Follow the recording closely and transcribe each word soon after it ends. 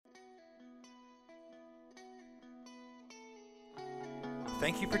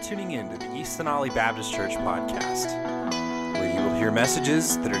Thank you for tuning in to the East Denali Baptist Church podcast, where you will hear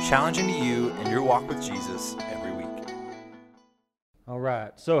messages that are challenging to you in your walk with Jesus every week. All right.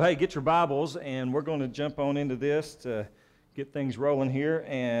 So, hey, get your Bibles, and we're going to jump on into this to get things rolling here.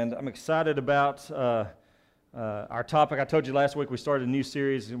 And I'm excited about our topic. I told you last week we started a new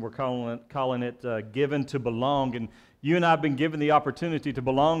series, and we're calling it Given to Belong. And you and I have been given the opportunity to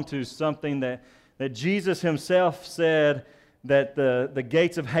belong to something that Jesus himself said that the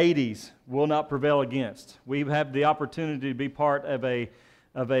gates of Hades will not prevail against. We have the opportunity to be part of an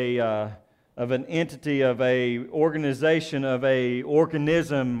entity, of a organization, of a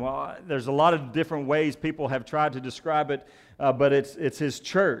organism. There's a lot of different ways people have tried to describe it, but it's his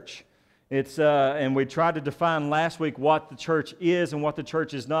church. And we tried to define last week what the church is and what the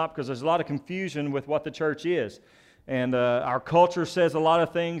church is not, because there's a lot of confusion with what the church is. And our culture says a lot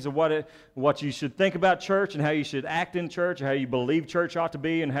of things of what you should think about church and how you should act in church, and how you believe church ought to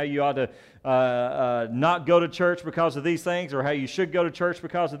be, and how you ought to not go to church because of these things, or how you should go to church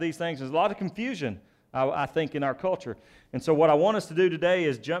because of these things. There's a lot of confusion, I think, in our culture. And so what I want us to do today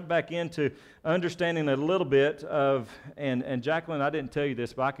is jump back into understanding a little bit of, and Jacqueline, I didn't tell you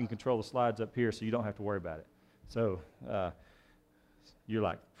this, but I can control the slides up here so you don't have to worry about it. So you're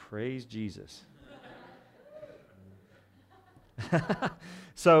like, praise Jesus.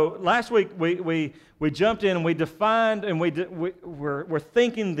 So last week we jumped in and we defined, and we're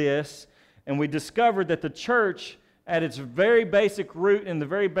thinking this, and we discovered that the church, at its very basic root and the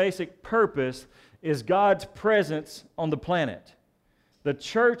very basic purpose, is God's presence on the planet. The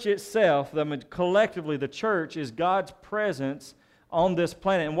church itself, collectively, the church is God's presence on this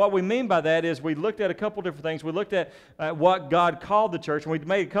planet. And what we mean by that is we looked at a couple different things. We looked at what God called the church, and we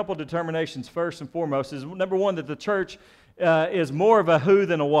made a couple determinations. First and foremost is, number one, that the church is more of a who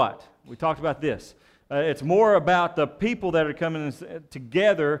than a what. We talked about this. It's more about the people that are coming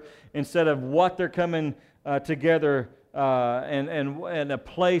together instead of what they're coming together and a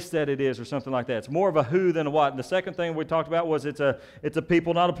place that it is, or something like that. It's more of a who than a what. And the second thing we talked about was it's a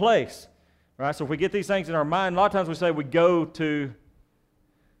people, not a place. Right? So if we get these things in our mind, a lot of times we say we go to.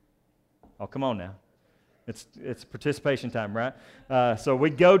 Oh, come on now. It's participation time, right? So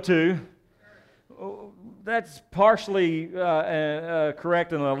we go to. That's partially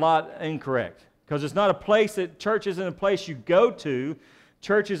correct and a lot incorrect, because it's not a place that church isn't a place you go to.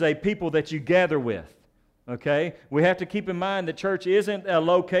 Church is a people that you gather with. Okay? We have to keep in mind that church isn't a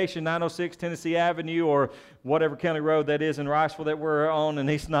location, 906 Tennessee Avenue, or whatever county road that is in Riceville that we're on in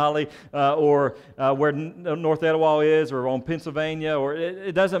East Denali, or where North Etowah is, or on Pennsylvania, or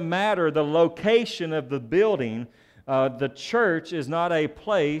it doesn't matter the location of the building. The church is not a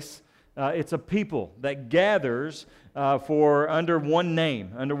place. It's a people that gathers for under one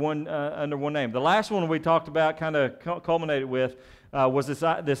name, under one name. The last one we talked about, kind of culminated with, was this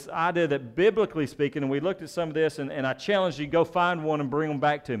idea that, biblically speaking, and we looked at some of this, and I challenged you, go find one and bring them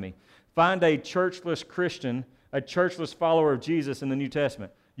back to me. Find a churchless Christian, a churchless follower of Jesus in the New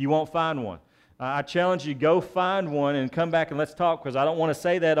Testament. You won't find one. I challenge you, go find one and come back and let's talk, because I don't want to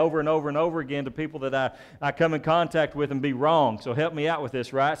say that over and over and over again to people that I come in contact with and be wrong. So help me out with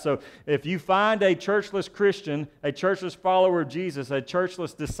this, right? So if you find a churchless Christian, a churchless follower of Jesus, a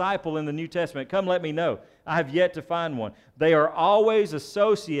churchless disciple in the New Testament, come let me know. I have yet to find one. They are always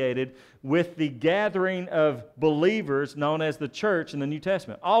associated with the gathering of believers known as the church in the New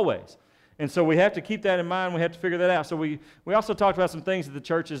Testament. Always. And so we have to keep that in mind. We have to figure that out. So we also talked about some things that the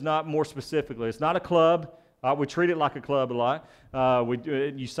church is not more specifically. It's not a club. We treat it like a club a lot.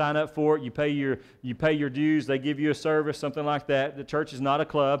 You sign up for it. You pay your dues. They give you a service, something like that. The church is not a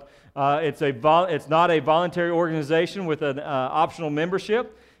club. It's not a voluntary organization with an optional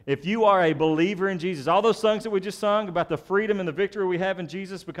membership. If you are a believer in Jesus, all those songs that we just sung about the freedom and the victory we have in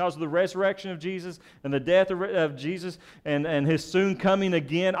Jesus because of the resurrection of Jesus and the death of Jesus and His soon coming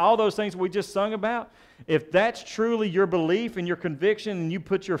again, all those things we just sung about, if that's truly your belief and your conviction, and you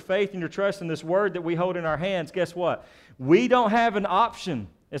put your faith and your trust in this word that we hold in our hands, guess what? We don't have an option.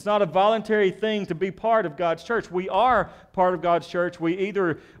 It's not a voluntary thing to be part of God's church. We are part of God's church. We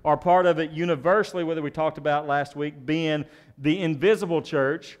either are part of it universally, whether we talked about last week, being the invisible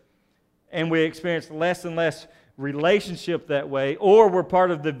church, and we experience less and less relationship that way, or we're part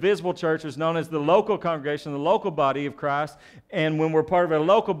of the visible church, which is known as the local congregation, the local body of Christ, and when we're part of a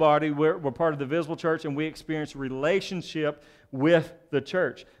local body, we're part of the visible church, and we experience relationship with the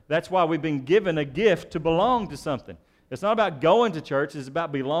church. That's why we've been given a gift to belong to something. It's not about going to church, it's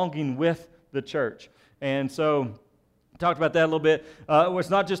about belonging with the church. And so, talked about that a little bit. It's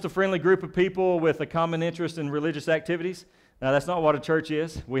not just a friendly group of people with a common interest in religious activities. Now, that's not what a church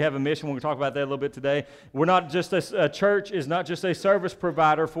is. We have a mission. We're going to talk about that a little bit today. We're not just a church is not just a service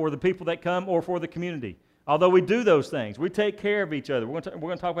provider for the people that come or for the community. Although we do those things, we take care of each other. We're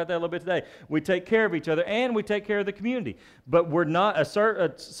going to talk about that a little bit today. We take care of each other, and we take care of the community. But we're not a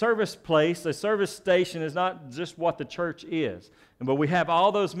service place, a service station is not just what the church is. But we have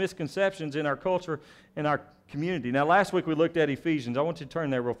all those misconceptions in our culture and our community. Now, last week we looked at Ephesians. I want you to turn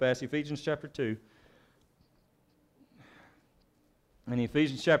there real fast. Ephesians chapter 2. In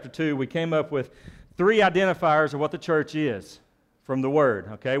Ephesians chapter 2, we came up with 3 identifiers of what the church is from the Word.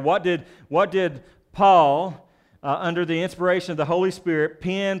 Okay, what did Paul, under the inspiration of the Holy Spirit,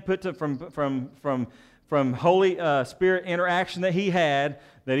 from Holy Spirit interaction that he had,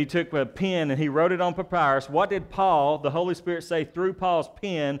 that he took a pen and he wrote it on papyrus? What did Paul, the Holy Spirit, say through Paul's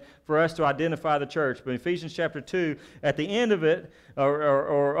pen for us to identify the church? But Ephesians chapter 2, at the end of it,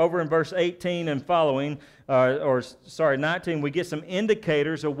 or over in verse 18 and following, 19, we get some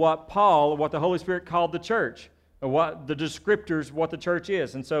indicators of what the Holy Spirit called the church, or what the descriptors, what the church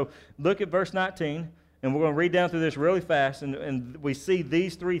is. And so look at verse 19, and we're going to read down through this really fast, and we see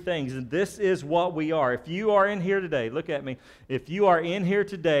these 3 things. And this is what we are. If you are in here today, look at me. If you are in here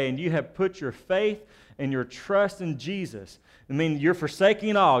today and you have put your faith and your trust in Jesus, I mean, you're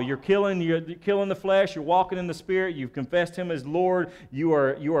forsaking all. You're killing the flesh. You're walking in the Spirit. You've confessed Him as Lord. You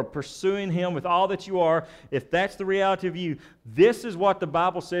are pursuing Him with all that you are. If that's the reality of you, this is what the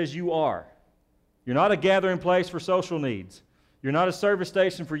Bible says you are. You're not a gathering place for social needs. You're not a service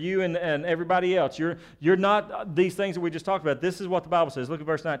station for you and everybody else. You're not these things that we just talked about. This is what the Bible says. Look at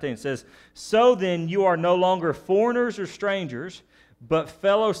verse 19. It says, "So then you are no longer foreigners or strangers, but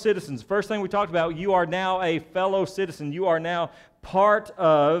fellow citizens." First thing we talked about, you are now a fellow citizen. You are now part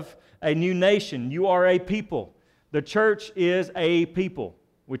of a new nation. You are a people. The church is a people.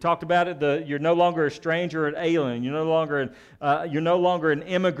 We talked about it. You're no longer a stranger or an alien. You're no longer an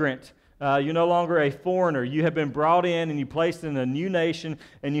immigrant. You're no longer a foreigner. You have been brought in and you placed in a new nation,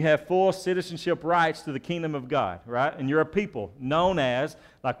 and you have full citizenship rights to the kingdom of God, right? And you're a people known as,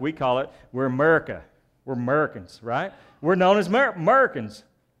 like we call it, we're America. We're Americans, right? We're known as Americans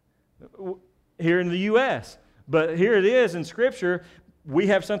here in the U.S. But here it is in Scripture. We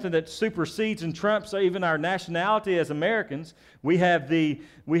have something that supersedes and trumps even our nationality as Americans. We have the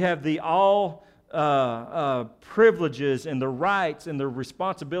all privileges and the rights and the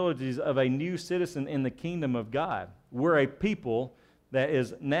responsibilities of a new citizen in the kingdom of God. We're a people that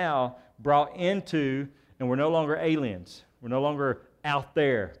is now brought into, and we're no longer aliens. We're no longer out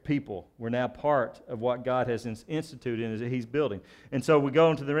there people. We're now part of what God has instituted and He's building. And so we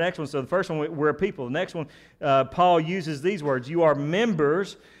go into the next one. So the first one, we're a people. The next one, Paul uses these words. You are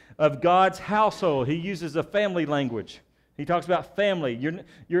members of God's household. He uses a family language. He talks about family.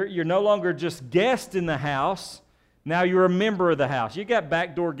 You're no longer just guests in the house. Now you're a member of the house. You got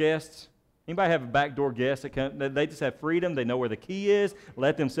backdoor guests? Anybody have a backdoor guest that they just have freedom? They know where the key is,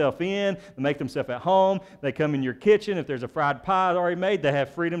 let themselves in, they make themselves at home. They come in your kitchen. If there's a fried pie already made, they have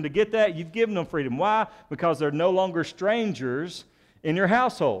freedom to get that. You've given them freedom. Why? Because they're no longer strangers in your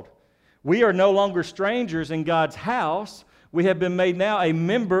household. We are no longer strangers in God's house. We have been made now a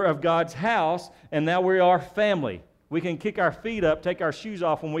member of God's house, and now we are family. We can kick our feet up, take our shoes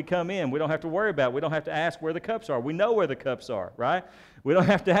off when we come in. We don't have to worry about it. We don't have to ask where the cups are. We know where the cups are, right? We don't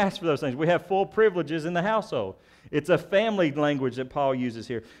have to ask for those things. We have full privileges in the household. It's a family language that Paul uses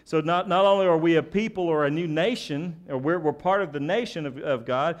here. So not only are we a people or a new nation, or we're part of the nation of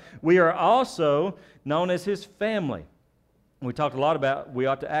God, we are also known as His family. We talked a lot about we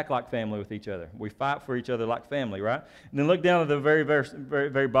ought to act like family with each other. We fight for each other like family, right? And then look down at the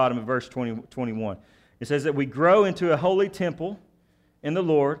very bottom of verse 21. It says that we grow into a holy temple in the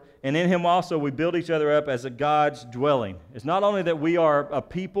Lord, and in Him also we build each other up as a God's dwelling. It's not only that we are a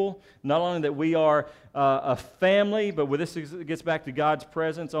people, not only that we are a family, but this gets back to God's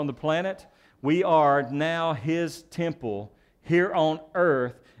presence on the planet. We are now His temple here on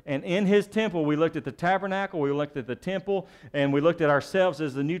earth, and in His temple we looked at the tabernacle, we looked at the temple, and we looked at ourselves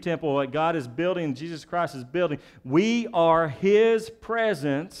as the new temple that God is building, Jesus Christ is building. We are His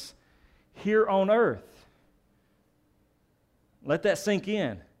presence here on earth. Let that sink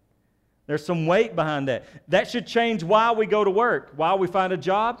in. There's some weight behind that. That should change why we go to work, why we find a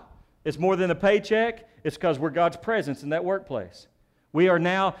job. It's more than a paycheck. It's because we're God's presence in that workplace. We are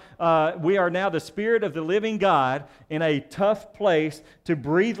now the Spirit of the living God in a tough place to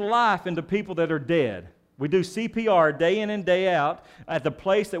breathe life into people that are dead. We do CPR day in and day out at the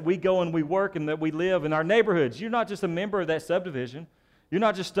place that we go and we work and that we live in our neighborhoods. You're not just a member of that subdivision. You're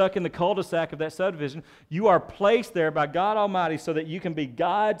not just stuck in the cul-de-sac of that subdivision. You are placed there by God Almighty so that you can be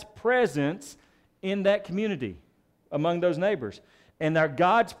God's presence in that community. among those neighbors. And our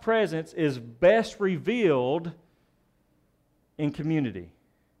God's presence is best revealed in community,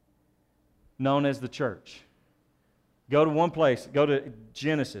 known as the church. Go to one place, go to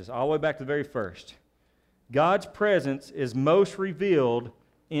Genesis, all the way back to the very first. God's presence is most revealed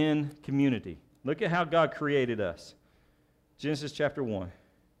in community. Look at how God created us. Genesis chapter 1.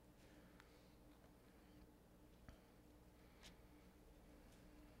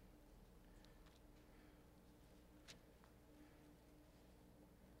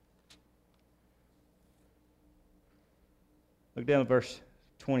 Look down at verse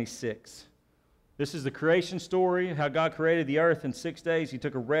 26. This is the creation story, how God created the earth in 6 days. He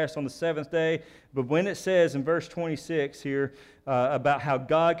took a rest on the seventh day. But when it says in verse 26 here about how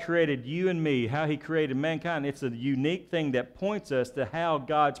God created you and me, how He created mankind, it's a unique thing that points us to how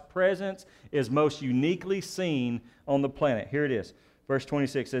God's presence is most uniquely seen on the planet. Here it is. Verse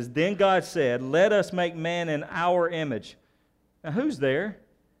 26 says, "Then God said, 'Let us make man in our image.'" Now who's there?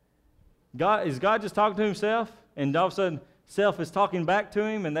 Is God just talking to Himself? And all of a sudden, self is talking back to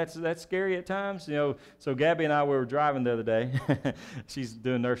him, and that's scary at times. So Gabby and I, we were driving the other day. She's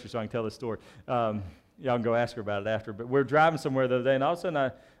doing nursery, so I can tell this story. Y'all can go ask her about it after. But we're driving somewhere the other day, and all of a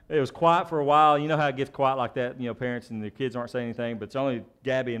sudden, it was quiet for a while. You know how it gets quiet like that, parents and their kids aren't saying anything, but it's only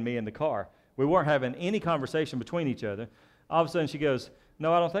Gabby and me in the car. We weren't having any conversation between each other. All of a sudden, she goes,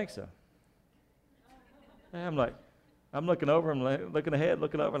 "No, I don't think so." And I'm like, I'm looking over, I'm looking ahead,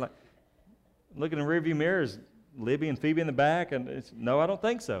 looking over, like, looking in the rearview mirrors. Libby and Phoebe in the back, and it's, "No, I don't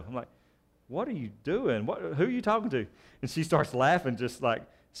think so." I'm like, "What are you doing? Who are you talking to?" And she starts laughing, just like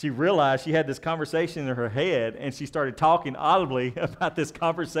she realized she had this conversation in her head, and she started talking audibly about this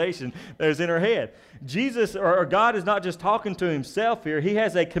conversation that was in her head. Jesus, or God, is not just talking to Himself here. He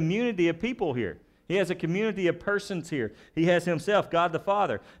has a community of people here. He has a community of persons here. He has Himself, God the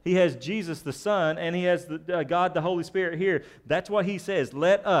Father. He has Jesus the Son, and He has God the Holy Spirit here. That's what He says.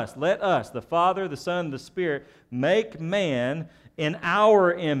 Let us, the Father, the Son, the Spirit, make man in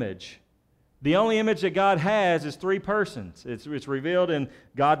our image. The only image that God has is three persons. It's revealed in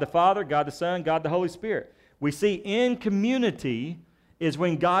God the Father, God the Son, God the Holy Spirit. We see in community is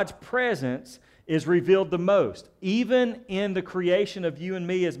when God's presence is revealed the most, even in the creation of you and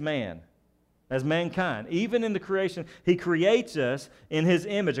me as man. As mankind. Even in the creation, He creates us in His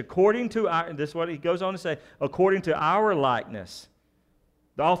image, according to our, this is what He goes on to say, according to our likeness.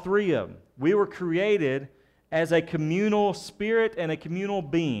 All three of them. We were created as a communal spirit and a communal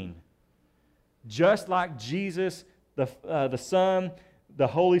being. Just like Jesus, the Son, the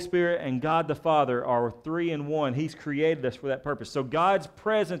Holy Spirit, and God the Father are three in one. He's created us for that purpose. So God's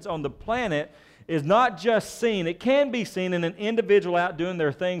presence on the planet is not just seen. It can be seen in an individual out doing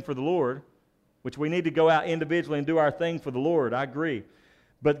their thing for the Lord, which we need to go out individually and do our thing for the Lord. I agree.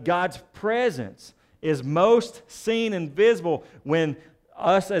 But God's presence is most seen and visible when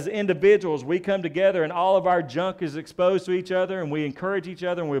us as individuals, we come together and all of our junk is exposed to each other, and we encourage each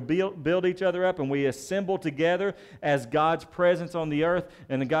other, and we build each other up, and we assemble together as God's presence on the earth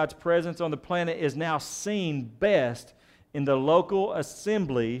and God's presence on the planet is now seen best in the local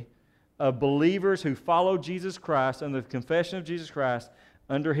assembly of believers who follow Jesus Christ under the confession of Jesus Christ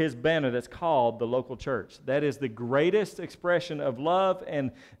under His banner that's called the local church. That is the greatest expression of love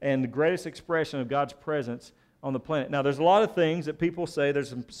and the greatest expression of God's presence on the planet. Now, there's a lot of things that people say,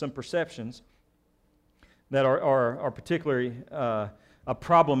 there's some perceptions that are particularly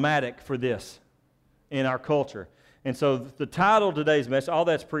problematic for this in our culture. And so the title of today's message, all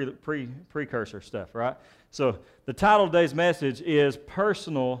that's precursor stuff, right? So the title of today's message is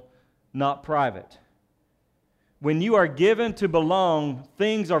Personal, Not Private. When you are given to belong,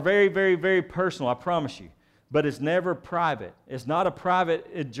 things are very, very, very personal, I promise you. But it's never private. It's not a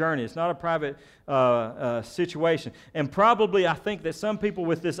private journey. It's not a private situation. And probably I think that some people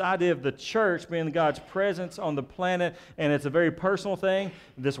with this idea of the church being God's presence on the planet, and it's a very personal thing.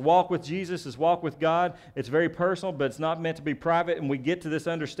 This walk with Jesus, this walk with God, it's very personal, but it's not meant to be private. And we get to this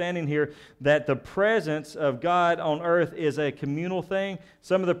understanding here that the presence of God on earth is a communal thing.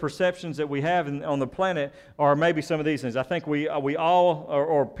 Some of the perceptions that we have on the planet are maybe some of these things. I think we all,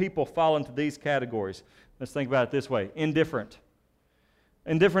 or people fall into these categories. Let's think about it this way. Indifferent.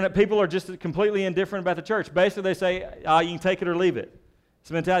 Indifferent people are just completely indifferent about the church. Basically, they say, you can take it or leave it. It's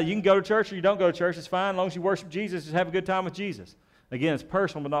a mentality. You can go to church or you don't go to church. It's fine. As long as you worship Jesus, just have a good time with Jesus. Again, it's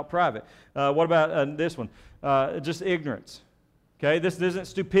personal but not private. What about this one? Just ignorance. Okay, this isn't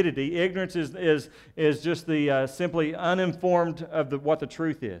stupidity. Ignorance is just the simply uninformed of what the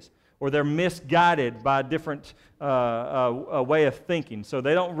truth is. or they're misguided by a different way of thinking. So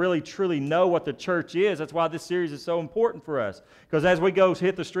they don't really truly know what the church is. That's why this series is so important for us. Because as we go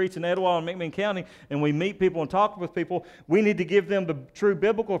hit the streets in Etowah and McMinn County and we meet people and talk with people, we need to give them the true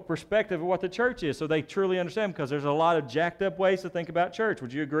biblical perspective of what the church is so they truly understand, because there's a lot of jacked up ways to think about church.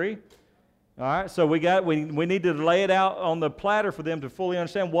 Would you agree? All right, so we need to lay it out on the platter for them to fully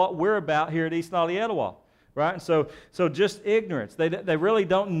understand what we're about here at East Nolly Etowah. Right? And so just ignorance. They really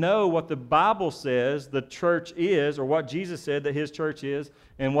don't know what the Bible says the church is, or what Jesus said that his church is,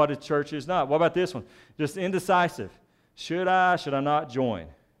 and what his church is not. What about this one? Just indecisive. Should I not join?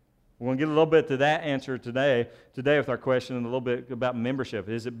 We're going to get a little bit to that answer today with our question, and a little bit about membership.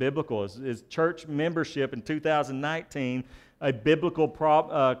 Is it biblical? Is church membership in 2019 a biblical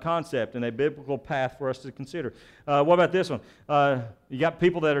concept and a biblical path for us to consider? What about this one? You got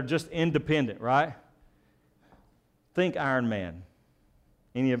people that are just independent, right? Think Iron Man.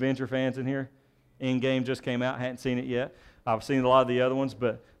 Any Avenger fans in here? Endgame just came out. Hadn't seen it yet. I've seen a lot of the other ones,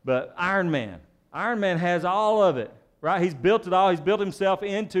 but Iron Man. Iron Man has all of it, right? He's built it all. He's built himself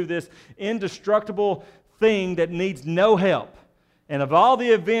into this indestructible thing that needs no help. And of all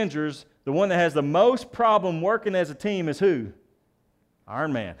the Avengers, the one that has the most problem working as a team is who?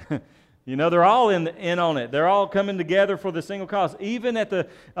 Iron Man. You know, they're all in on it. They're all coming together for the single cause. Even at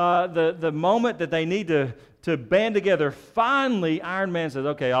the moment that they need to band together, finally Iron Man says,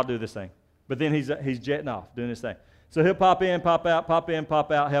 okay, I'll do this thing. But then he's jetting off, doing this thing. So he'll pop in, pop out,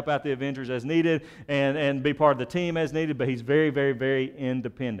 help out the Avengers as needed, and be part of the team as needed, but he's very, very, very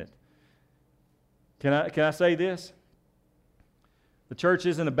independent. Can I say this? The church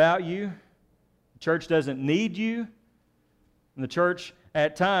isn't about you. The church doesn't need you. And the church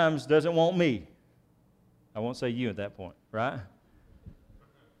at times doesn't want me. I won't say you at that point, right?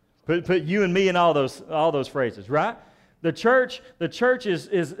 Put you and me in all those phrases, right? The church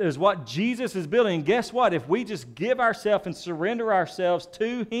is what Jesus is building. And guess what? If we just give ourselves and surrender ourselves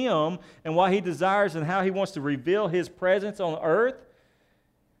to him and what he desires and how he wants to reveal his presence on earth,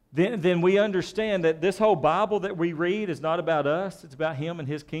 then we understand that this whole Bible that we read is not about us. It's about him and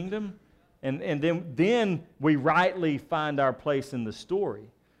his kingdom. And then we rightly find our place in the story.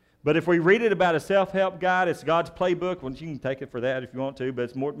 But if we read it about a self-help guide, it's God's playbook. Well, you can take it for that if you want to, but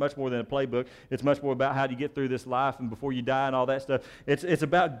it's much more than a playbook. It's much more about how do you get through this life and before you die and all that stuff. It's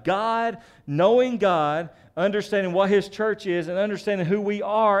about God, knowing God, understanding what his church is, and understanding who we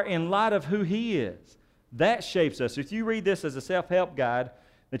are in light of who he is. That shapes us. If you read this as a self-help guide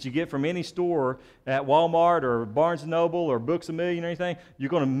that you get from any store at Walmart or Barnes & Noble or Books A Million or anything, you're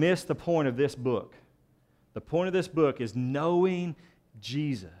going to miss the point of this book. The point of this book is knowing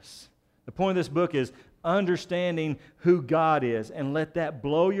Jesus. The point of this book is understanding who God is, and let that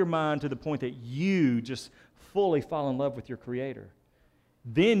blow your mind to the point that you just fully fall in love with your Creator.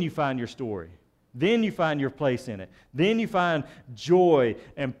 Then you find your story. Then you find your place in it. Then you find joy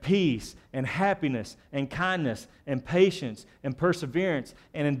and peace and happiness and kindness and patience and perseverance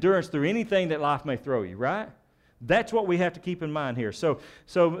and endurance through anything that life may throw you, right? That's what we have to keep in mind here. So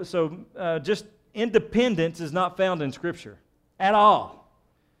just independence is not found in Scripture at all.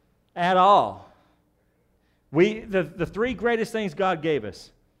 At all. The three greatest things God gave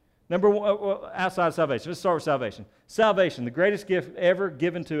us. Number one, outside of salvation. Let's start with salvation. Salvation, the greatest gift ever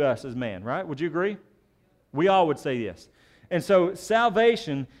given to us as man, right? Would you agree? We all would say yes. And so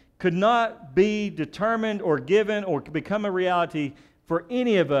salvation could not be determined or given or become a reality for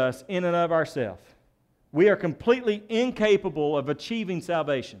any of us in and of ourselves. We are completely incapable of achieving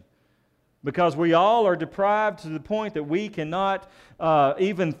salvation because we all are deprived to the point that we cannot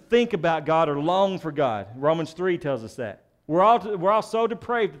even think about God or long for God. Romans 3 tells us that. We're all so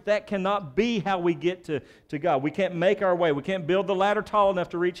depraved that cannot be how we get to God. We can't make our way. We can't build the ladder tall enough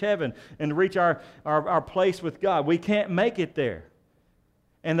to reach heaven and to reach our place with God. We can't make it there.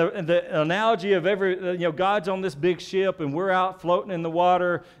 And the analogy of God's on this big ship and we're out floating in the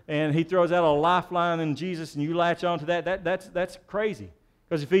water and he throws out a lifeline in Jesus and you latch onto that's crazy.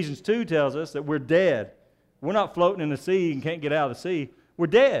 Because Ephesians 2 tells us that we're dead. We're not floating in the sea and can't get out of the sea. We're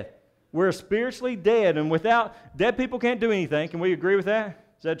dead. We're spiritually dead, and without dead people can't do anything. Can we agree with that?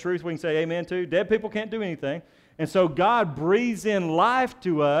 Is that truth we can say amen to? Dead people can't do anything. And so God breathes in life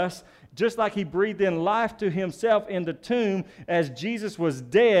to us, just like he breathed in life to himself in the tomb. As Jesus was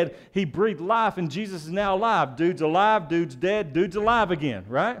dead, he breathed life, and Jesus is now alive. Dude's alive, dude's dead, dude's alive again,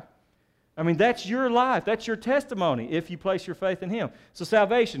 right? I mean, that's your life. That's your testimony if you place your faith in him. So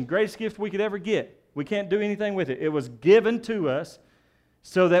salvation, greatest gift we could ever get. We can't do anything with it. It was given to us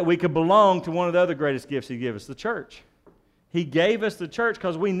so that we could belong to one of the other greatest gifts he gave us, the church. He gave us the church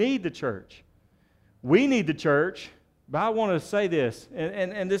because we need the church. We need the church But I want to say this,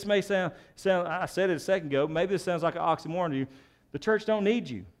 and this may sound, I said it a second ago, maybe this sounds like an oxymoron to you. The church don't need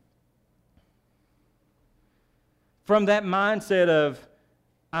you. From that mindset of,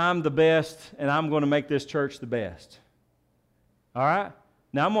 I'm the best, and I'm going to make this church the best. All right?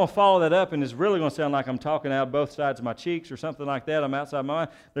 Now, I'm going to follow that up, and it's really going to sound like I'm talking out both sides of my cheeks or something like that. I'm outside my mind.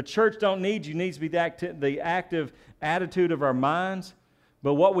 The church don't need you. It needs to be the active attitude of our minds.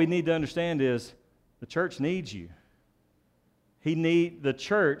 But what we need to understand is the church needs you. The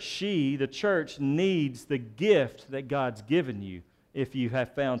church needs the gift that God's given you if you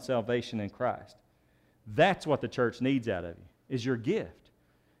have found salvation in Christ. That's what the church needs out of you, is your gift.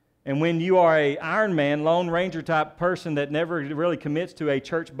 And when you are a Iron Man, Lone Ranger type person that never really commits to a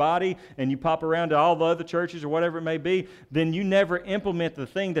church body and you pop around to all the other churches or whatever it may be, then you never implement the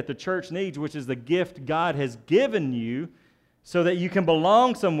thing that the church needs, which is the gift God has given you so that you can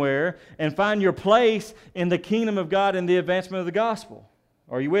belong somewhere and find your place in the kingdom of God and the advancement of the gospel.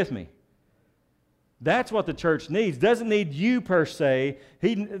 Are you with me? That's what the church needs. Doesn't need you per se.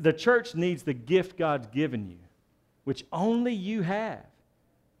 The church needs the gift God's given you, which only you have.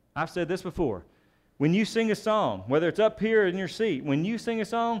 I've said this before. When you sing a song, whether it's up here in your seat, when you sing a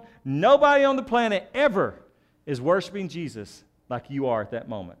song, nobody on the planet ever is worshiping Jesus like you are at that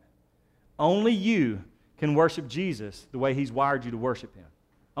moment. Only you can worship Jesus the way He's wired you to worship Him.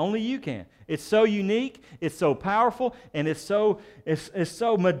 Only you can. It's so unique, it's so powerful, and it's so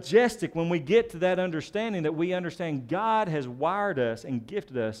majestic when we get to that understanding that we understand God has wired us and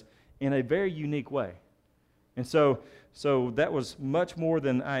gifted us in a very unique way. And so that was much more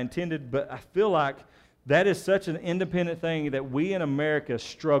than I intended, but I feel like that is such an independent thing that we in America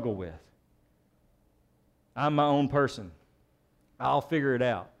struggle with. I'm my own person. I'll figure it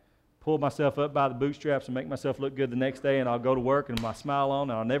out. Pull myself up by the bootstraps and make myself look good the next day, and I'll go to work and my smile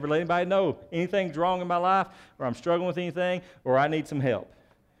on, and I'll never let anybody know anything's wrong in my life, or I'm struggling with anything, or I need some help.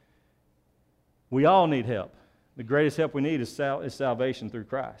 We all need help. The greatest help we need is salvation through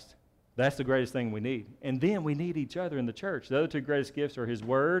Christ. That's the greatest thing we need. And then we need each other in the church. The other two greatest gifts are His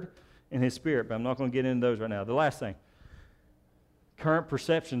Word and His Spirit, but I'm not going to get into those right now. The last thing, current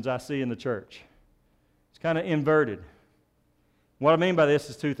perceptions I see in the church. It's kind of inverted. What I mean by this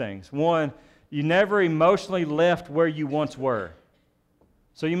is two things. One, you never emotionally left where you once were.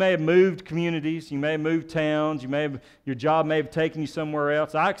 So you may have moved communities, you may have moved towns, your job may have taken you somewhere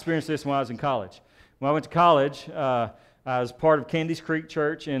else. I experienced this when I was in college. When I went to college, I was part of Candies Creek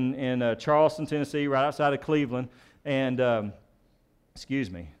Church in Charleston, Tennessee, right outside of Cleveland. And,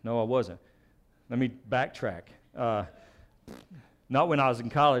 excuse me, no, I wasn't. Let me backtrack. Not when I was in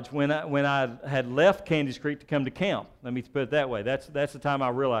college. When I had left Candies Creek to come to camp. Let me put it that way. That's the time I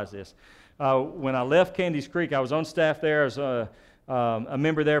realized this. When I left Candies Creek, I was on staff there. I was a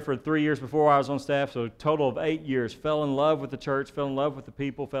member there for 3 years before I was on staff, so a total of 8 years. Fell in love with the church, fell in love with the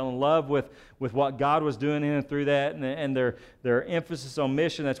people, fell in love with what God was doing in and through that, and their emphasis on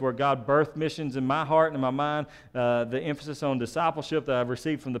mission. That's where God birthed missions in my heart and in my mind. The emphasis on discipleship that I've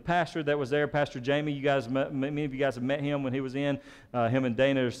received from the pastor that was there, Pastor Jamie. Many of you guys have met him when he was in. Him and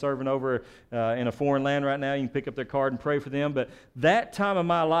Dana are serving over in a foreign land right now. You can pick up their card and pray for them. But that time of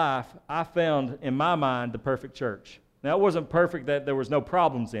my life, I found, in my mind, the perfect church. Now, it wasn't perfect that there was no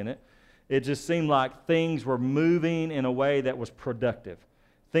problems in it. It just seemed like things were moving in a way that was productive.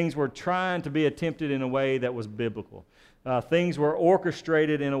 Things were trying to be attempted in a way that was biblical. Things were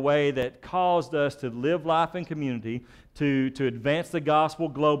orchestrated in a way that caused us to live life in community, to advance the gospel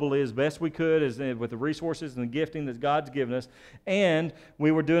globally as best we could with the resources and the gifting that God's given us. And we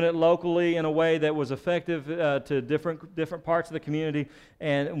were doing it locally in a way that was effective to different parts of the community.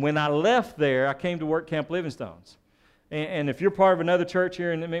 And when I left there, I came to work Camp Livingstones. And if you're part of another church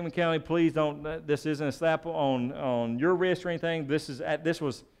here in McMinn County, please don't. This isn't a slap on your wrist or anything. This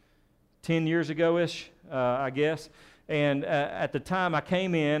was 10 years ago-ish, I guess. And at the time I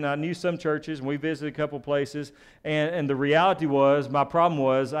came in, I knew some churches, and we visited a couple places. And the reality was, my problem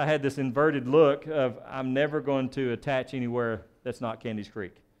was, I had this inverted look of I'm never going to attach anywhere that's not Candies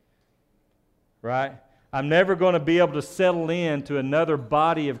Creek, right? I'm never going to be able to settle into another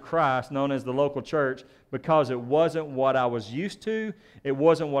body of Christ known as the local church, because it wasn't what I was used to. It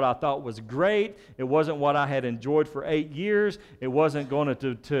wasn't what I thought was great. It wasn't what I had enjoyed for 8 years. It wasn't going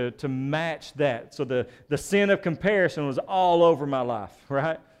to match that. So the sin of comparison was all over my life,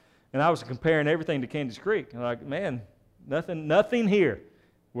 right? And I was comparing everything to Candies Creek. And like, man, nothing here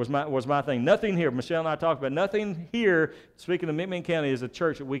was my thing. Nothing here. Michelle and I talked about nothing here, speaking of McMinn County, is a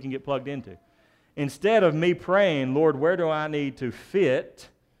church that we can get plugged into. Instead of me praying, Lord, where do I need to fit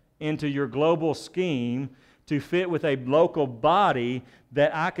into your global scheme to fit with a local body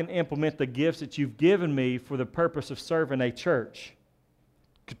that I can implement the gifts that you've given me for the purpose of serving a church.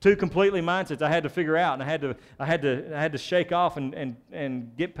 Two completely mindsets I had to figure out, and I had to shake off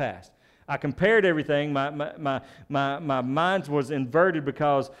and get past. I compared everything. My mind was inverted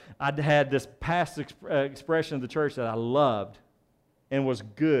because I had this past expression of the church that I loved and was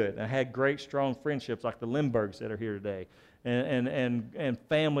good. I had great, strong friendships like the Lindberghs that are here today, and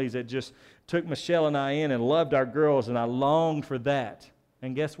families that just took Michelle and I in and loved our girls, and I longed for that.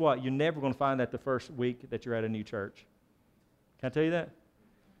 And guess what? You're never going to find that the first week that you're at a new church. Can I tell you that?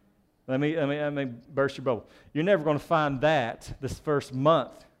 Let me burst your bubble. You're never going to find that this first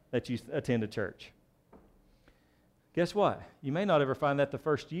month that you attend a church. Guess what? You may not ever find that the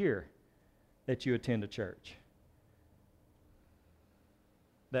first year that you attend a church.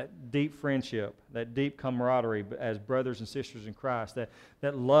 That deep friendship, that deep camaraderie as brothers and sisters in Christ,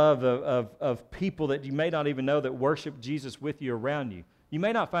 that love of people that you may not even know that worship Jesus with you around you. You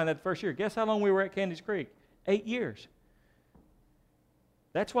may not find that the first year. Guess how long we were at Candies Creek? 8 years.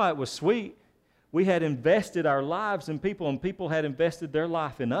 That's why it was sweet. We had invested our lives in people, and people had invested their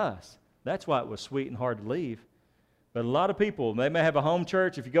life in us. That's why it was sweet and hard to leave. But a lot of people, they may have a home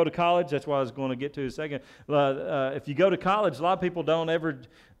church. If you go to college, that's what I was going to get to in a second. If you go to college, a lot of people don't ever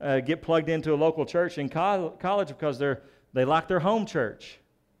get plugged into a local church in college because they like their home church.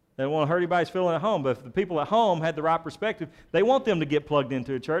 They don't want to hurt anybody's feeling at home. But if the people at home had the right perspective, they want them to get plugged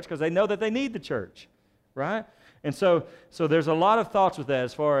into a church because they know that they need the church, right? And so there's a lot of thoughts with that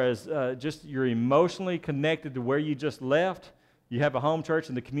as far as just you're emotionally connected to where you just left. You have a home church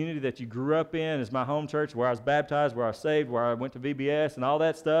in the community that you grew up in. It's my home church where I was baptized, where I was saved, where I went to VBS and all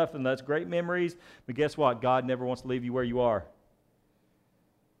that stuff, and that's great memories. But guess what? God never wants to leave you where you are.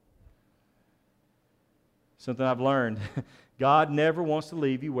 Something I've learned. God never wants to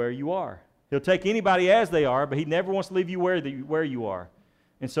leave you where you are. He'll take anybody as they are, but He never wants to leave you where you are.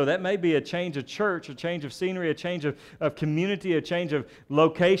 And so that may be a change of church, a change of scenery, a change of community, a change of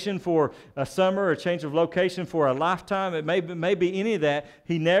location for a summer, a change of location for a lifetime. It may be any of that.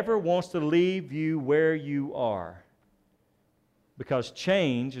 He never wants to leave you where you are, because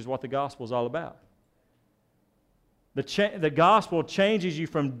change is what the gospel is all about. The gospel changes you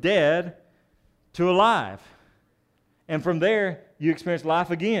from dead to alive. And from there, you experience life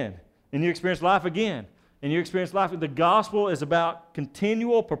again, and you experience life again. And you experience life. The gospel is about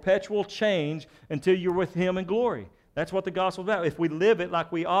continual, perpetual change until you're with Him in glory. That's what the gospel is about. If we live it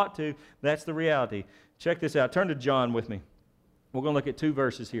like we ought to, that's the reality. Check this out. Turn to John with me. We're going to look at 2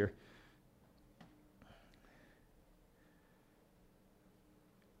 verses here.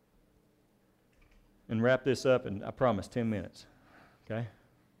 And wrap this up in, I promise, 10 minutes. Okay?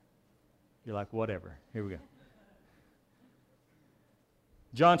 You're like, whatever. Here we go.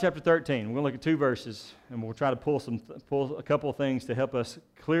 John chapter 13. We're going to look at 2 verses, and we'll try to pull a couple of things to help us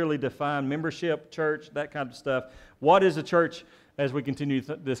clearly define membership, church, that kind of stuff. What is a church as we continue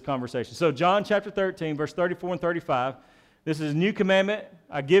this conversation? So John chapter 13, verse 34 and 35. This is a new commandment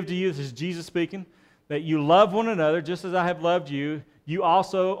I give to you. This is Jesus speaking, that you love one another just as I have loved you. You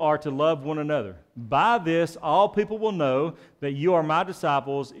also are to love one another. By this, all people will know that you are my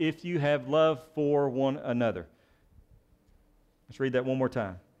disciples if you have love for one another. Let's read that one more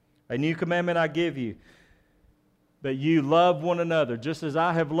time. A new commandment I give you, that you love one another. Just as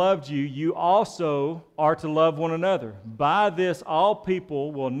I have loved you, you also are to love one another. By this, all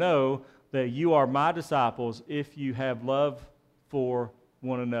people will know that you are my disciples if you have love for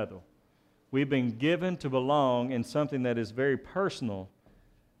one another. We've been given to belong in something that is very personal,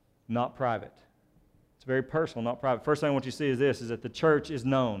 not private. It's very personal, not private. First thing I want you to see is this, is that the church is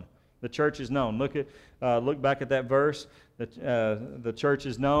known. The church is known. Look back at that verse. The church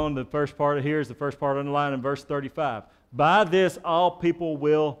is known. The first part of here is the first part underlined in verse 35. By this all people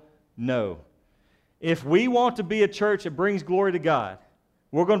will know. If we want to be a church that brings glory to God,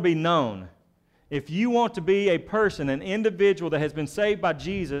 we're going to be known. If you want to be a person, an individual that has been saved by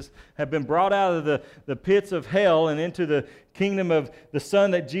Jesus, have been brought out of the pits of hell and into the kingdom of the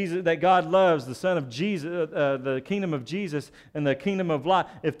Son that God loves, the Son of Jesus, the kingdom of Jesus and the kingdom of life.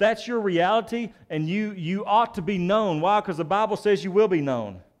 If that's your reality, and you ought to be known. Why? Because the Bible says you will be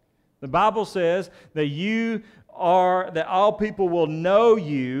known. The Bible says that all people will know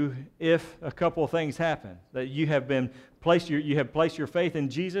you if a couple of things happen. That you have placed your faith in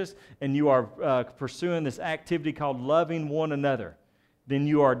Jesus, and you are pursuing this activity called loving one another. Then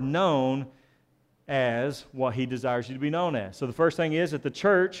you are known as what He desires you to be known as. So the first thing is that the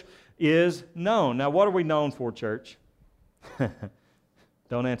church is known. Now, what are we known for, church?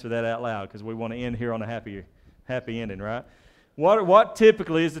 Don't answer that out loud, because we want to end here on a happy ending, right? What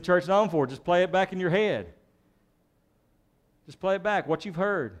typically is the church known for? Just play it back in your head. Just play it back, what you've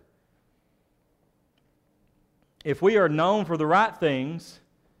heard. If we are known for the right things,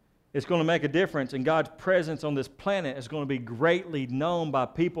 it's going to make a difference, and God's presence on this planet is going to be greatly known by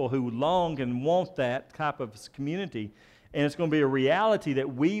people who long and want that type of community. And it's going to be a reality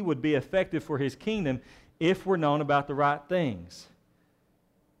that we would be effective for His kingdom if we're known about the right things.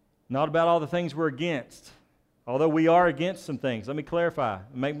 Not about all the things we're against. Although we are against some things. Let me clarify.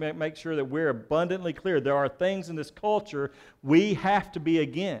 Make sure that we're abundantly clear. There are things in this culture we have to be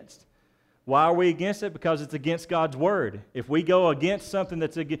against. Why are we against it? Because it's against God's Word. If we go against something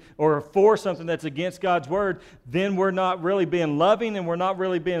that's or for something that's against God's Word, then we're not really being loving and we're not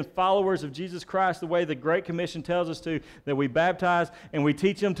really being followers of Jesus Christ the way the Great Commission tells us to, that we baptize and we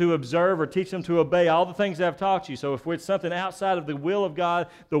teach them to observe or teach them to obey all the things that I've taught you. So if it's something outside of the will of God,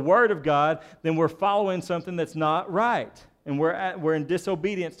 the Word of God, then we're following something that's not right. And we're in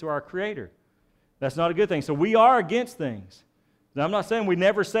disobedience to our Creator. That's not a good thing. So we are against things. Now, I'm not saying we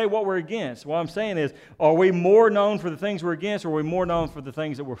never say what we're against. What I'm saying is, are we more known for the things we're against, or are we more known for the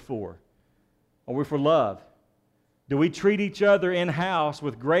things that we're for? Are we for love? Do we treat each other in-house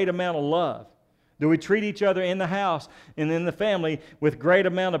with great amount of love? Do we treat each other in the house and in the family with great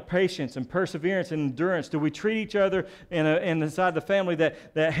amount of patience and perseverance and endurance? Do we treat each other inside the family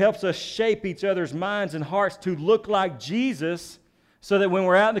that helps us shape each other's minds and hearts to look like Jesus, so that when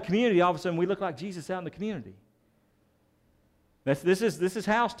we're out in the community, all of a sudden we look like Jesus out in the community? This is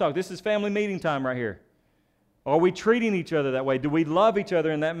house talk. This is family meeting time right here. Are we treating each other that way? Do we love each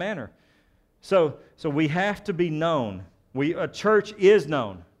other in that manner? So we have to be known. A church is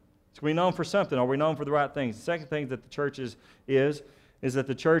known. So we're known for something. Are we known for the right things? The second thing that the church is that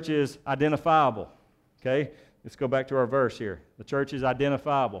the church is identifiable. Okay? Let's go back to our verse here. The church is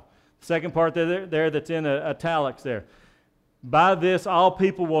identifiable. The second part there that's in italics there. By this all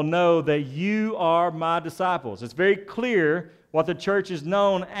people will know that you are my disciples. It's very clear what the church is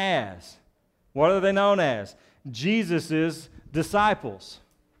known as. What are they known as? Jesus' disciples.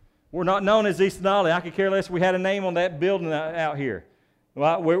 We're not known as East Denali. I could care less if we had a name on that building out here.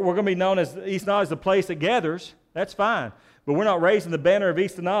 Well, we're going to be known as East Denali as the place that gathers. That's fine. But we're not raising the banner of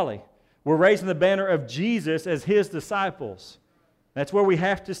East Denali. We're raising the banner of Jesus as His disciples. That's where we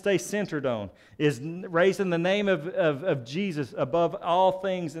have to stay centered on, is raising the name of Jesus above all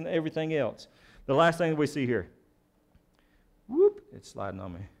things and everything else. The last thing that we see here. Whoop, it's sliding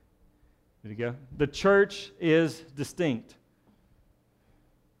on me. There you go. The church is distinct.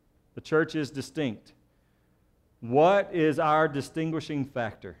 The church is distinct. What is our distinguishing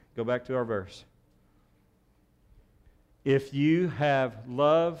factor? Go back to our verse. If you have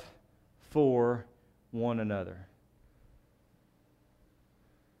love for one another.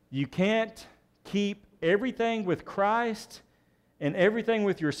 You can't keep everything with Christ and everything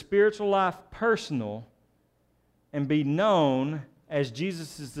with your spiritual life personal and be known as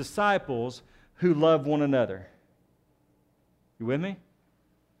Jesus' disciples who love one another. You with me?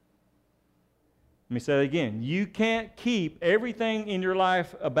 Let me say that again. You can't keep everything in your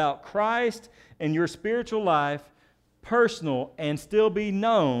life about Christ and your spiritual life personal and still be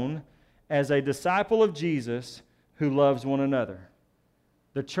known as a disciple of Jesus who loves one another.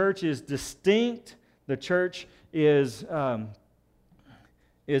 The church is distinct. The church is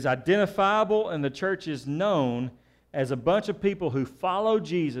identifiable, and the church is known as a bunch of people who follow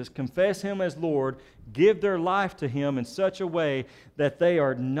Jesus, confess Him as Lord, give their life to Him in such a way that they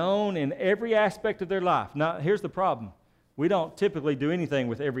are known in every aspect of their life. Now, here's the problem. We don't typically do anything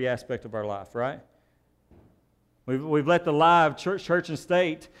with every aspect of our life, right? We've let the lie of church and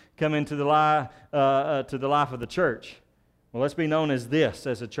state come into the lie to the life of the church. Well, let's be known as this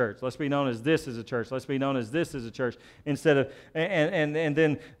as a church. Let's be known as this as a church. Let's be known as this as a church. Instead of, and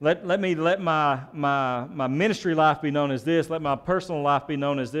then let my ministry life be known as this. Let my personal life be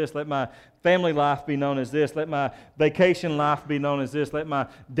known as this. Let my family life be known as this. Let my vacation life be known as this. Let my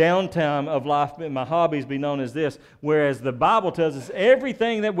downtime of life, my hobbies be known as this. Whereas the Bible tells us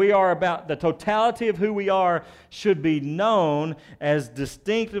everything that we are about, the totality of who we are, should be known as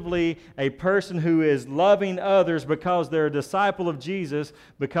distinctively a person who is loving others because they're a disciple of Jesus,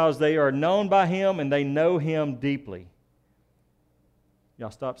 because they are known by Him and they know Him deeply.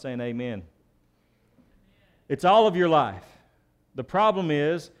 Y'all stop saying amen. It's all of your life. The problem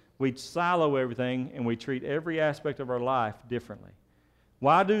is, we silo everything and we treat every aspect of our life differently.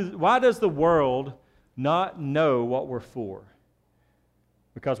 Why does the world not know what we're for?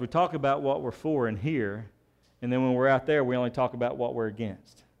 Because we talk about what we're for in here, and then when we're out there, we only talk about what we're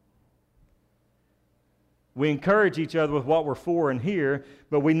against. We encourage each other with what we're for in here,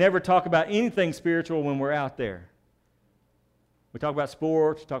 but we never talk about anything spiritual when we're out there. We talk about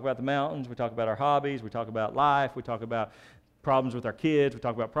sports, we talk about the mountains, we talk about our hobbies, we talk about life, we talk about problems with our kids. We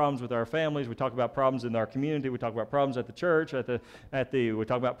talk about problems with our families. We talk about problems in our community. We talk about problems at the church. We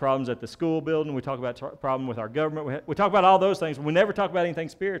talk about problems at the school building. We talk about problem with our government. We talk about all those things. We never talk about anything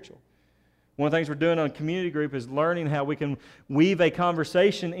spiritual. One of the things we're doing on a community group is learning how we can weave a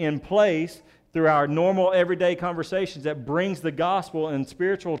conversation in place through our normal everyday conversations that brings the gospel and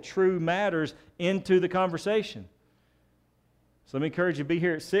spiritual true matters into the conversation. So let me encourage you to be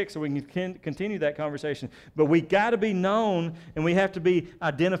here at 6 so we can continue that conversation. But we got to be known, and we have to be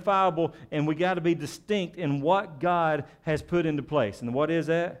identifiable, and we got to be distinct in what God has put into place. And what is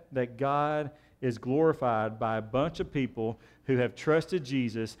that? That God is glorified by a bunch of people who have trusted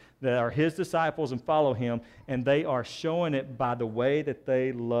Jesus, that are His disciples and follow Him, and they are showing it by the way that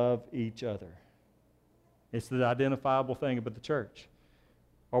they love each other. It's the identifiable thing about the church.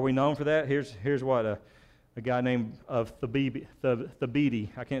 Are we known for that? Here's what a guy named Thabiti.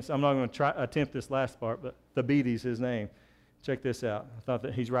 I'm not going to attempt this last part, but Thabiti is his name. Check this out. I thought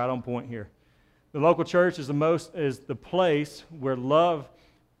that he's right on point here. The local church is the place where love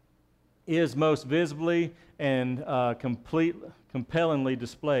is most visibly and compellingly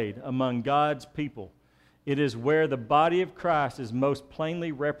displayed among God's people. It is where the body of Christ is most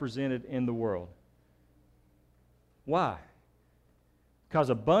plainly represented in the world. Why? Because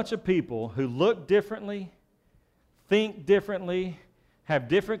a bunch of people who look differently, think differently, have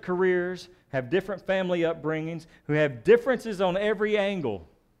different careers, have different family upbringings, who have differences on every angle.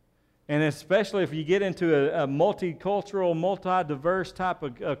 And especially if you get into a multicultural, multi-diverse type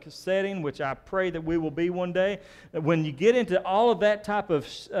of setting, which I pray that we will be one day, when you get into all of that type of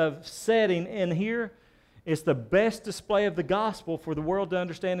setting in here, it's the best display of the gospel for the world to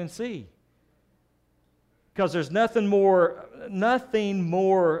understand and see. Because there's nothing more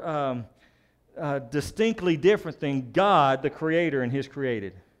distinctly different than God, the Creator, and His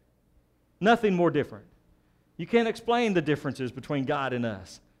created. Nothing more different. You can't explain the differences between God and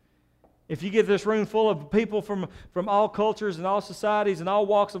us. If you get this room full of people from all cultures and all societies and all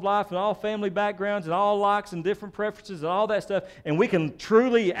walks of life and all family backgrounds and all likes and different preferences and all that stuff, and we can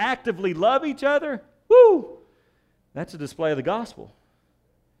truly, actively love each other, woo! That's a display of the gospel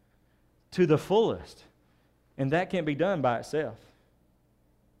to the fullest. And that can't be done by itself.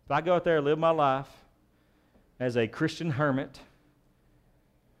 If I go out there and live my life as a Christian hermit,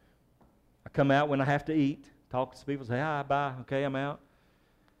 I come out when I have to eat, talk to people, say hi, bye, okay, I'm out.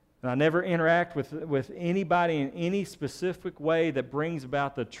 And I never interact with anybody in any specific way that brings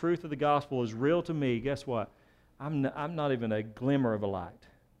about the truth of the gospel is real to me. Guess what? I'm not even a glimmer of a light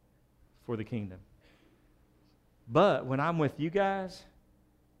for the kingdom. But when I'm with you guys,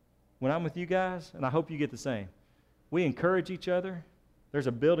 and I hope you get the same, we encourage each other. There's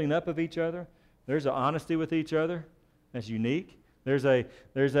a building up of each other. There's an honesty with each other that's unique. There's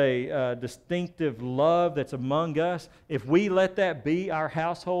a distinctive love that's among us. If we let that be our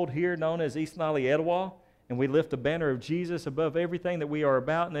household here known as East Nolly Etowah, and we lift the banner of Jesus above everything that we are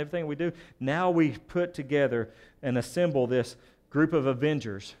about and everything we do, now we put together and assemble this group of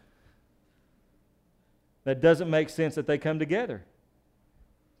Avengers. That doesn't make sense that they come together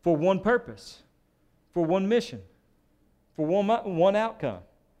for one purpose, for one mission, for one outcome.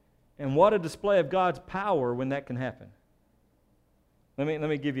 And what a display of God's power when that can happen. Let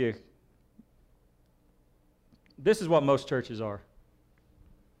me give you, this is what most churches are.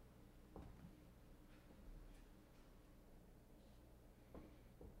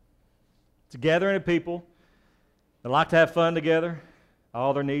 It's a gathering of people that like to have fun together.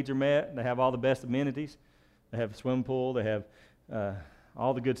 All their needs are met. They have all the best amenities. They have a swimming pool. They have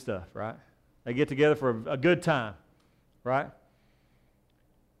all the good stuff, right? They get together for a good time, right?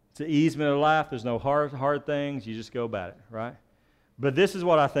 It's an easement of life. There's no hard things. You just go about it, right? But this is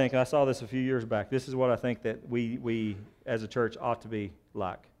what I think, and I saw this a few years back, this is what I think that we as a church ought to be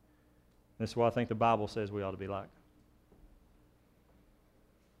like. This is what I think the Bible says we ought to be like.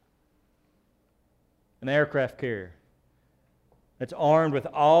 An aircraft carrier that's armed with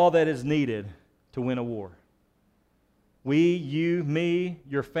all that is needed to win a war. We, you, me,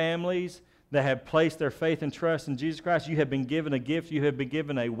 your families that have placed their faith and trust in Jesus Christ, you have been given a gift. You have been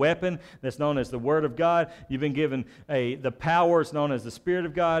given a weapon that's known as the Word of God. You've been given the power that's known as the Spirit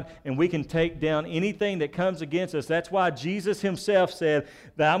of God, and we can take down anything that comes against us. That's why Jesus Himself said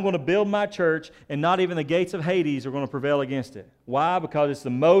that I'm going to build my church, and not even the gates of Hades are going to prevail against it. Why? Because it's the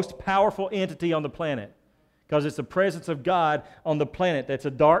most powerful entity on the planet. Because it's the presence of God on the planet. That's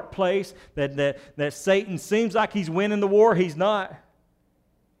a dark place, that Satan seems like he's winning the war. He's not.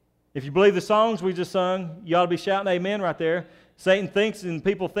 If you believe the songs we just sung, you ought to be shouting amen right there. Satan thinks, and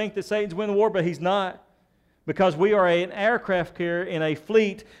people think that Satan's winning the war, but he's not. Because we are an aircraft carrier in a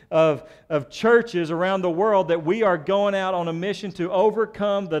fleet of churches around the world that we are going out on a mission to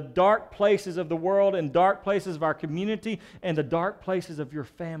overcome the dark places of the world and dark places of our community and the dark places of your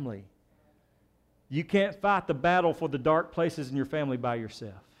family. You can't fight the battle for the dark places in your family by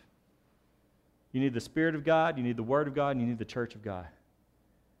yourself. You need the Spirit of God, you need the Word of God, and you need the church of God.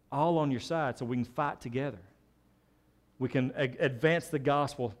 All on your side so we can fight together. We can advance the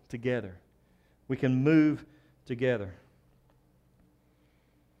gospel together. We can move together.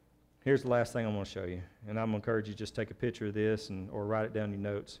 Here's the last thing I'm going to show you, and I'm going to encourage you to just take a picture of this or write it down in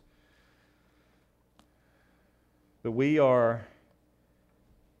your notes. But we are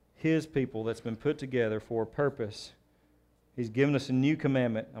His people that's been put together for a purpose. He's given us a new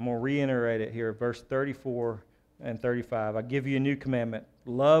commandment. I'm going to reiterate it here, verse 34 and 35. I give you a new commandment.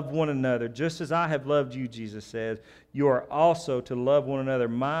 Love one another, just as I have loved you, Jesus says. You are also to love one another.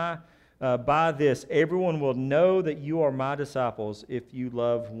 By this, everyone will know that you are my disciples if you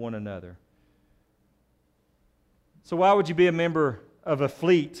love one another. So why would you be a member of a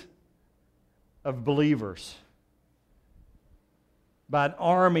fleet of believers? By an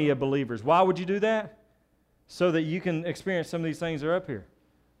army of believers. Why would you do that? So that you can experience some of these things that are up here.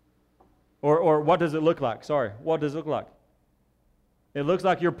 Or what does it look like? Sorry, what does it look like? It looks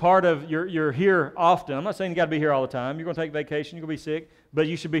like you're part of, you're here often. I'm not saying you got to be here all the time. You're going to take vacation, you're going to be sick, but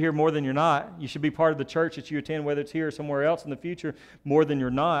you should be here more than you're not. You should be part of the church that you attend, whether it's here or somewhere else in the future, more than you're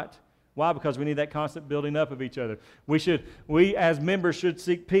not. Why? Because we need that constant building up of each other. We as members should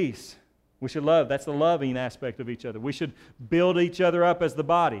seek peace. We should love. That's the loving aspect of each other. We should build each other up as the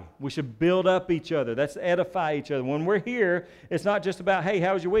body. We should build up each other. That's edify each other. When we're here, it's not just about, hey,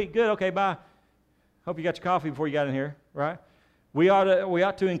 how was your week? Good, okay, bye. Hope you got your coffee before you got in here, right? We ought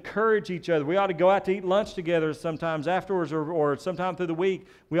to encourage each other. We ought to go out to eat lunch together sometimes afterwards or sometime through the week.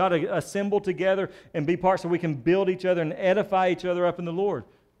 We ought to assemble together and be part so we can build each other and edify each other up in the Lord,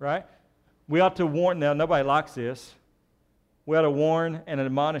 right? We ought to warn. Now, nobody likes this. We ought to warn and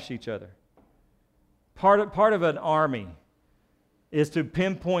admonish each other. Part of an army is to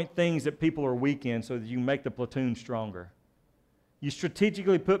pinpoint things that people are weak in so that you make the platoon stronger. You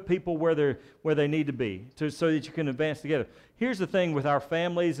strategically put people where they need to be so that you can advance together. Here's the thing with our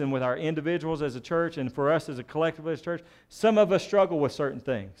families and with our individuals as a church and for us as a collective as a church, some of us struggle with certain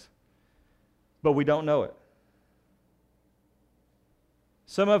things, but we don't know it.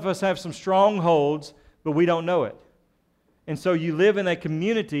 Some of us have some strongholds, but we don't know it. And so you live in a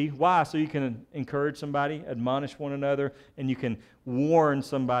community. Why? So you can encourage somebody, admonish one another, and you can warn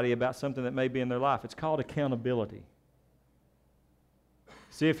somebody about something that may be in their life. It's called accountability.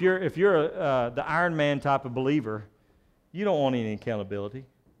 See, if you're the Iron Man type of believer, you don't want any accountability.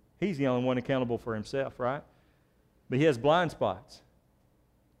 He's the only one accountable for himself, right? But he has blind spots.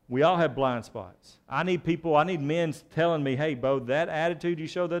 We all have blind spots. I need men telling me, hey, Bo, that attitude you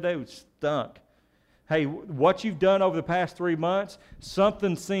showed the other day stunk. Hey, what you've done over the past 3 months,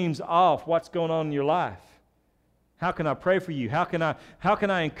 something seems off. What's going on in your life? How can I pray for you? How can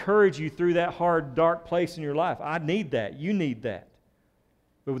I encourage you through that hard, dark place in your life? I need that. You need that.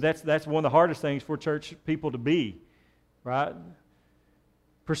 But that's one of the hardest things for church people to be, right?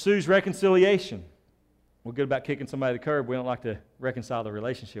 Pursues reconciliation. We're good about kicking somebody to the curb. We don't like to reconcile the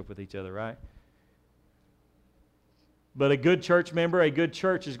relationship with each other, right? But a good church member, a good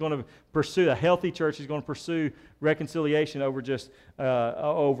church is going to pursue, a healthy church is going to pursue reconciliation over just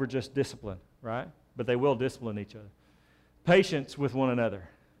discipline, right? But they will discipline each other. Patience with one another.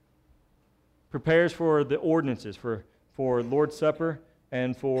 Prepares for the ordinances, for Lord's Supper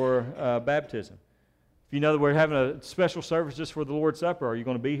and for baptism. If you know that we're having a special service just for the Lord's Supper, are you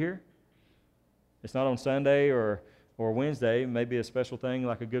going to be here? It's not on Sunday or Wednesday, maybe a special thing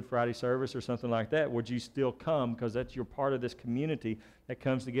like a Good Friday service or something like that. Would you still come because you're part of this community that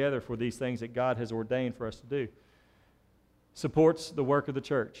comes together for these things that God has ordained for us to do? Supports the work of the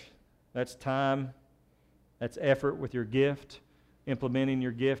church. That's time, that's effort with your gift, implementing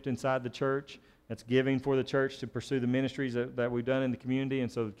your gift inside the church. That's giving for the church to pursue the ministries that we've done in the community,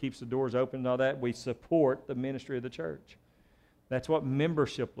 and so it keeps the doors open and all that. We support the ministry of the church. That's what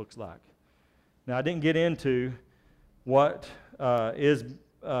membership looks like. Now, I didn't get into what is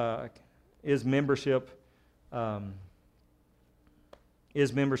membership.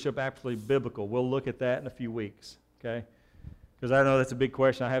 Is membership actually biblical? We'll look at that in a few weeks, okay? Because I know that's a big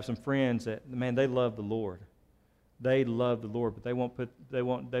question. I have some friends that, man, they love the Lord. They love the Lord, but they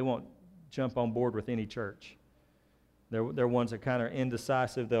won't jump on board with any church. They're ones that kind of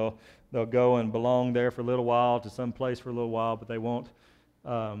indecisive. They'll go and belong there for a little while to some place for a little while, but they won't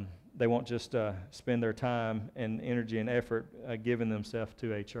just spend their time and energy and effort giving themselves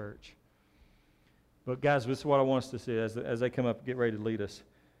to a church. But guys, this is what I want us to see as they come up and get ready to lead us.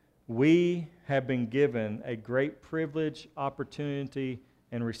 We have been given a great privilege, opportunity,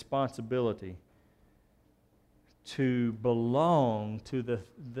 and responsibility to belong to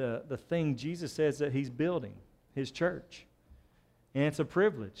the thing Jesus says that he's building, his church. And it's a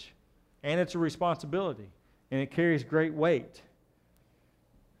privilege, and it's a responsibility, and it carries great weight.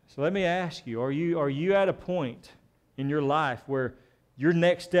 So let me ask you, are you at a point in your life where your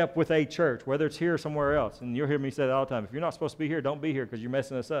next step with a church, whether it's here or somewhere else, and you'll hear me say that all the time, if you're not supposed to be here, don't be here because you're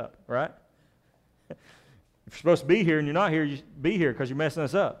messing us up, right? If you're supposed to be here and you're not here, you be here because you're messing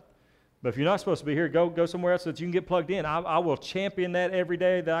us up. But if you're not supposed to be here, go somewhere else so that you can get plugged in. I will champion that every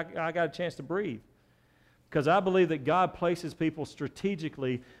day that I got a chance to breathe. Because I believe that God places people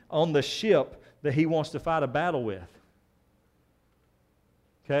strategically on the ship that he wants to fight a battle with.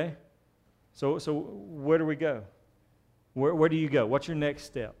 Okay? So where do we go? Where do you go? What's your next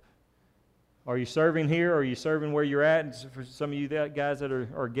step? Are you serving here? Or are you serving where you're at? And for some of you guys that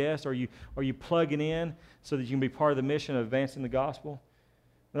are guests, are you plugging in so that you can be part of the mission of advancing the gospel?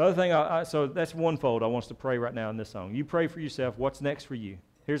 The other thing, so that's one fold I want us to pray right now in this song. You pray for yourself. What's next for you?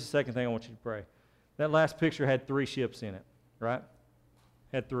 Here's the second thing I want you to pray. That last picture had 3 ships in it, right?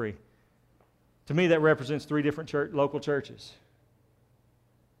 Had 3. To me, that represents 3 different local churches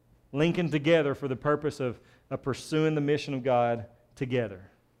linking together for the purpose of pursuing the mission of God together.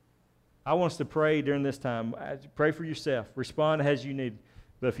 I want us to pray during this time. Pray for yourself. Respond as you need.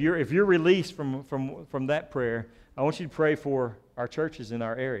 But if you're released from that prayer, I want you to pray for our churches in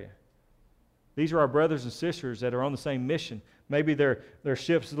our area. These are our brothers and sisters that are on the same mission. Maybe their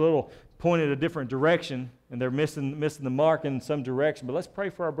ship's a little pointed a different direction, and they're missing the mark in some direction. But let's pray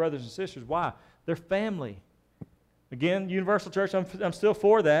for our brothers and sisters. Why? They're family. Again, Universal Church, I'm still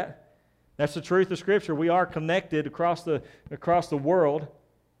for that. That's the truth of Scripture. We are connected across the world.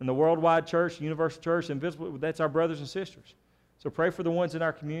 And the worldwide church, Universal Church, Invisible, that's our brothers and sisters. So pray for the ones in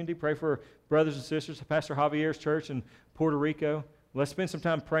our community. Pray for brothers and sisters. Pastor Javier's church in Puerto Rico. Let's spend some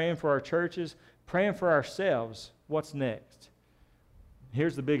time praying for our churches, praying for ourselves. What's next?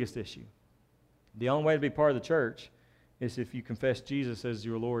 Here's the biggest issue. The only way to be part of the church is if you confess Jesus as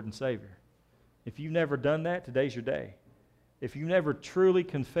your Lord and Savior. If you've never done that, today's your day. If you've never truly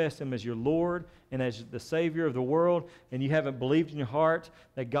confessed Him as your Lord and as the Savior of the world, and you haven't believed in your heart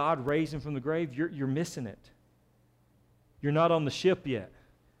that God raised Him from the grave, you're missing it. You're not on the ship yet.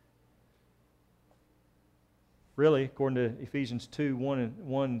 Really, according to Ephesians 2,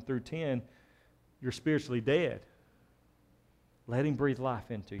 1 through 10, you're spiritually dead. Let Him breathe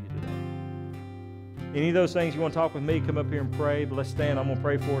life into you today. Any of those things you want to talk with me, come up here and pray. But let's stand. I'm going to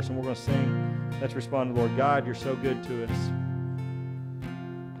pray for us, and we're going to sing. Let's respond to the Lord. God, you're so good to us.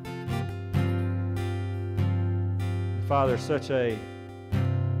 Father, such a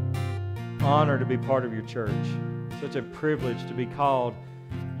honor to be part of your church. Such a privilege to be called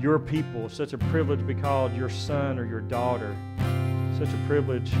your people. Such a privilege to be called your son or your daughter. Such a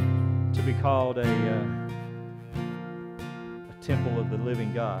privilege to be called a temple of the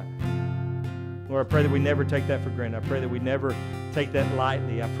living God. Lord, I pray that we never take that for granted. I pray that we never take that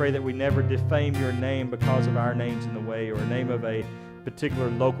lightly. I pray that we never defame your name because of our names in the way, or a name of a particular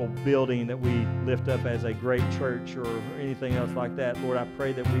local building that we lift up as a great church or anything else like that. Lord, I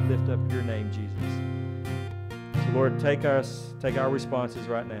pray that we lift up your name, Jesus. So Lord, take our responses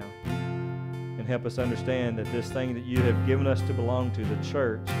right now and help us understand that this thing that you have given us to belong to, the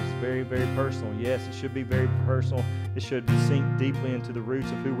church, is very, very personal. Yes, it should be very personal. It should sink deeply into the roots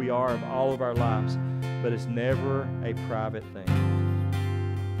of who we are of all of our lives, but it's never a private thing.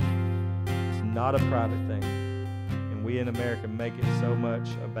 It's not a private thing. We in America make it so much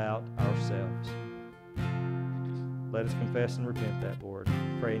about ourselves. Let us confess and repent that, Lord.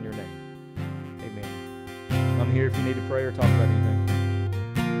 Pray in your name. Amen. I'm here if you need to pray or talk about anything.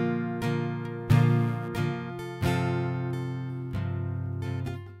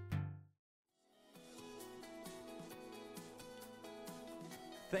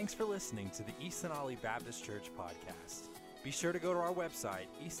 Thanks for listening to the East Denali Baptist Church podcast. Be sure to go to our website,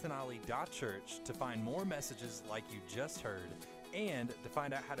 eastdenali.church, to find more messages like you just heard and to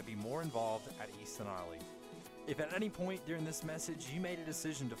find out how to be more involved at East Denali. If at any point during this message you made a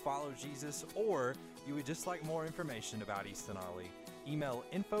decision to follow Jesus, or you would just like more information about East Denali, email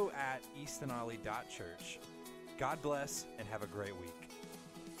info@eastdenali.church. God bless and have a great week.